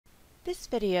This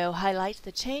video highlights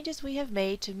the changes we have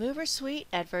made to MoversSuite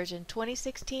at version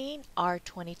 2016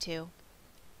 R22.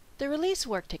 The Release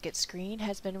Work Ticket screen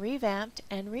has been revamped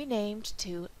and renamed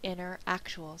to Enter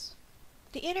Actuals.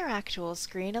 The Enter Actuals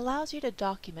screen allows you to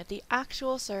document the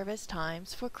actual service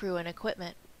times for crew and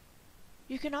equipment.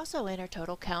 You can also enter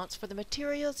total counts for the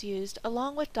materials used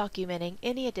along with documenting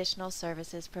any additional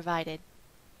services provided.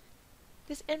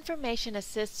 This information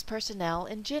assists personnel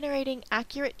in generating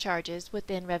accurate charges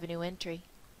within revenue entry.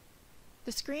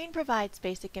 The screen provides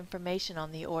basic information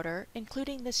on the order,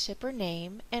 including the shipper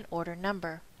name and order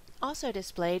number. Also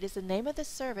displayed is the name of the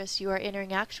service you are entering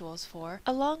actuals for,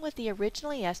 along with the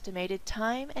originally estimated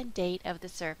time and date of the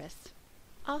service.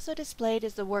 Also displayed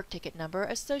is the work ticket number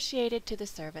associated to the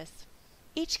service.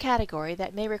 Each category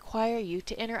that may require you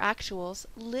to enter actuals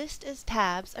lists as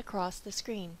tabs across the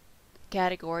screen.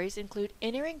 Categories include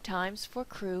entering times for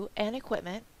crew and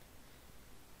equipment,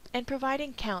 and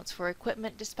providing counts for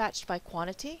equipment dispatched by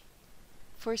quantity,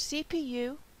 for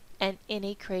CPU, and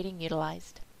any crating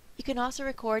utilized. You can also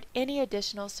record any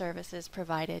additional services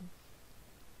provided.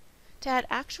 To add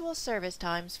actual service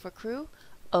times for crew,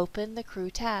 open the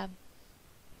Crew tab.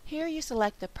 Here you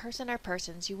select the person or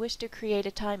persons you wish to create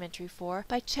a time entry for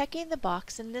by checking the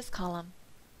box in this column.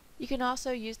 You can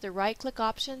also use the right-click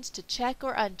options to check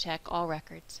or uncheck all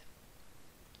records.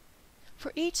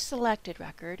 For each selected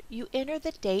record, you enter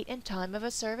the date and time of a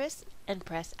service and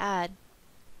press Add.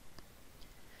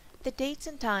 The dates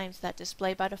and times that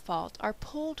display by default are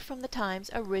pulled from the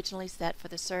times originally set for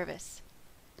the service.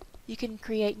 You can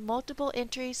create multiple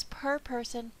entries per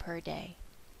person per day.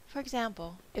 For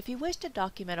example, if you wish to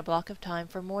document a block of time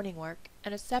for morning work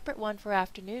and a separate one for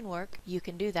afternoon work, you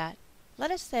can do that. Let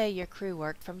us say your crew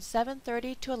worked from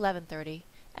 7:30 to 11:30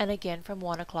 and again from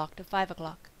 1 o'clock to 5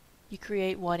 o'clock. You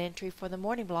create one entry for the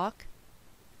morning block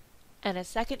and a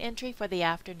second entry for the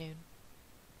afternoon.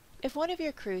 If one of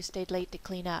your crew stayed late to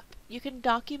clean up, you can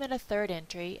document a third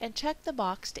entry and check the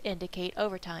box to indicate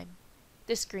overtime.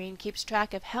 This screen keeps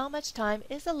track of how much time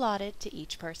is allotted to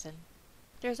each person.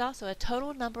 There is also a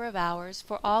total number of hours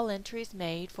for all entries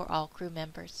made for all crew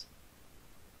members.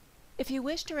 If you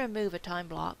wish to remove a time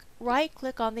block,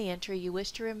 right-click on the entry you wish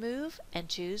to remove and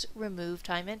choose Remove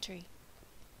Time Entry.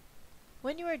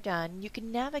 When you are done, you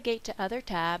can navigate to other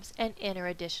tabs and enter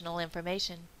additional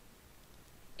information.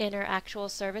 Enter actual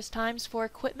service times for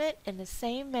equipment in the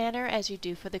same manner as you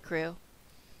do for the crew.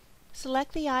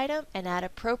 Select the item and add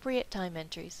appropriate time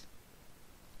entries.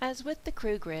 As with the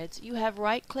crew grids, you have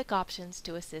right-click options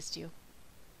to assist you.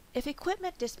 If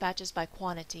equipment dispatches by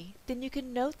quantity, then you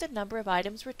can note the number of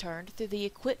items returned through the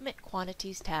Equipment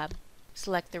Quantities tab.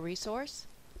 Select the resource,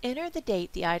 enter the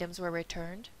date the items were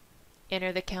returned,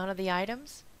 enter the count of the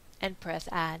items, and press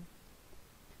Add.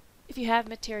 If you have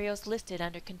materials listed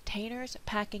under Containers,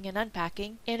 Packing and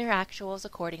Unpacking, enter actuals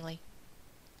accordingly.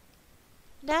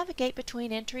 Navigate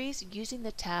between entries using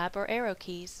the tab or arrow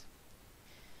keys.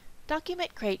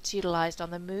 Document crates utilized on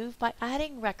the move by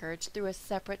adding records through a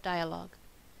separate dialog.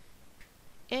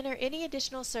 Enter any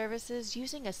additional services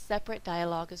using a separate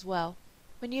dialog as well.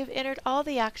 When you have entered all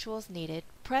the actuals needed,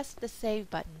 press the Save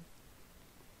button.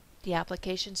 The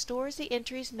application stores the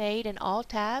entries made in all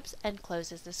tabs and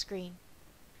closes the screen.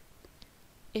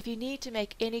 If you need to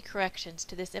make any corrections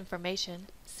to this information,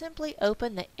 simply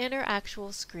open the Enter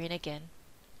Actuals screen again.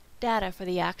 Data for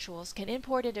the actuals can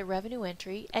import into revenue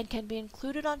entry and can be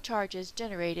included on charges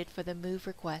generated for the move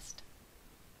request.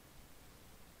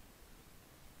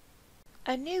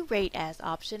 A new Rate As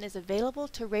option is available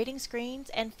to rating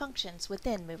screens and functions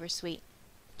within MoversSuite.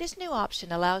 This new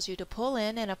option allows you to pull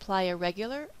in and apply a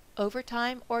regular,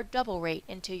 overtime, or double rate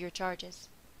into your charges.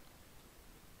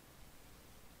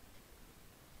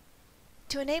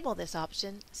 To enable this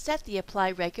option, set the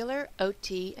Apply Regular,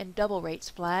 OT, and Double Rates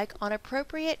flag on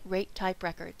appropriate rate type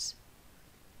records.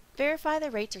 Verify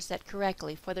the rates are set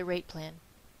correctly for the rate plan.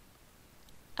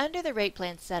 Under the rate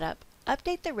plan setup,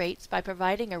 update the rates by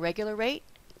providing a regular rate,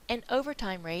 an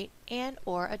overtime rate,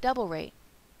 and/or a double rate.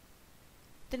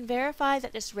 Then verify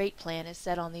that this rate plan is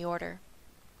set on the order.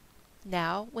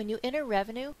 Now, when you enter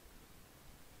revenue,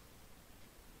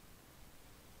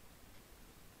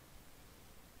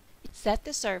 set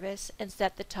the service and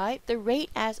set the type, the Rate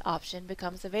As option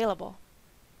becomes available.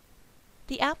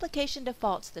 The application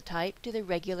defaults the type to the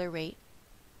regular rate.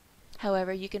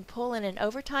 However, you can pull in an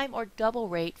overtime or double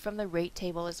rate from the rate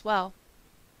table as well.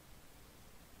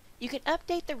 You can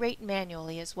update the rate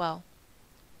manually as well.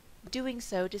 Doing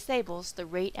so disables the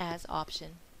Rate As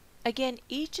option. Again,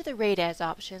 each of the Rate As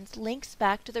options links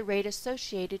back to the rate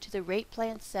associated to the rate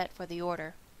plan set for the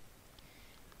order.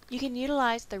 You can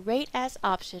utilize the Rate As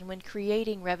option when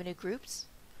creating revenue groups,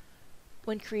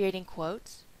 when creating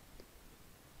quotes.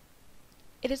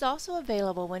 It is also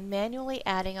available when manually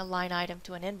adding a line item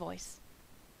to an invoice.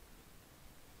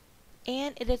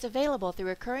 And it is available through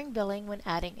recurring billing when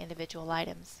adding individual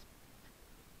items.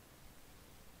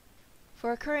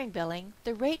 For recurring billing,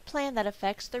 the rate plan that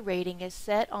affects the rating is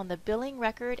set on the billing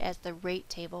record as the rate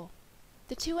table.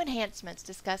 The two enhancements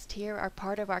discussed here are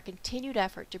part of our continued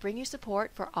effort to bring you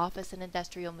support for office and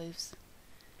industrial moves.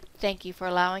 Thank you for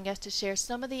allowing us to share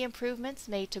some of the improvements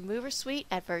made to MoversSuite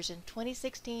at version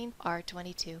 2016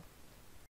 R22.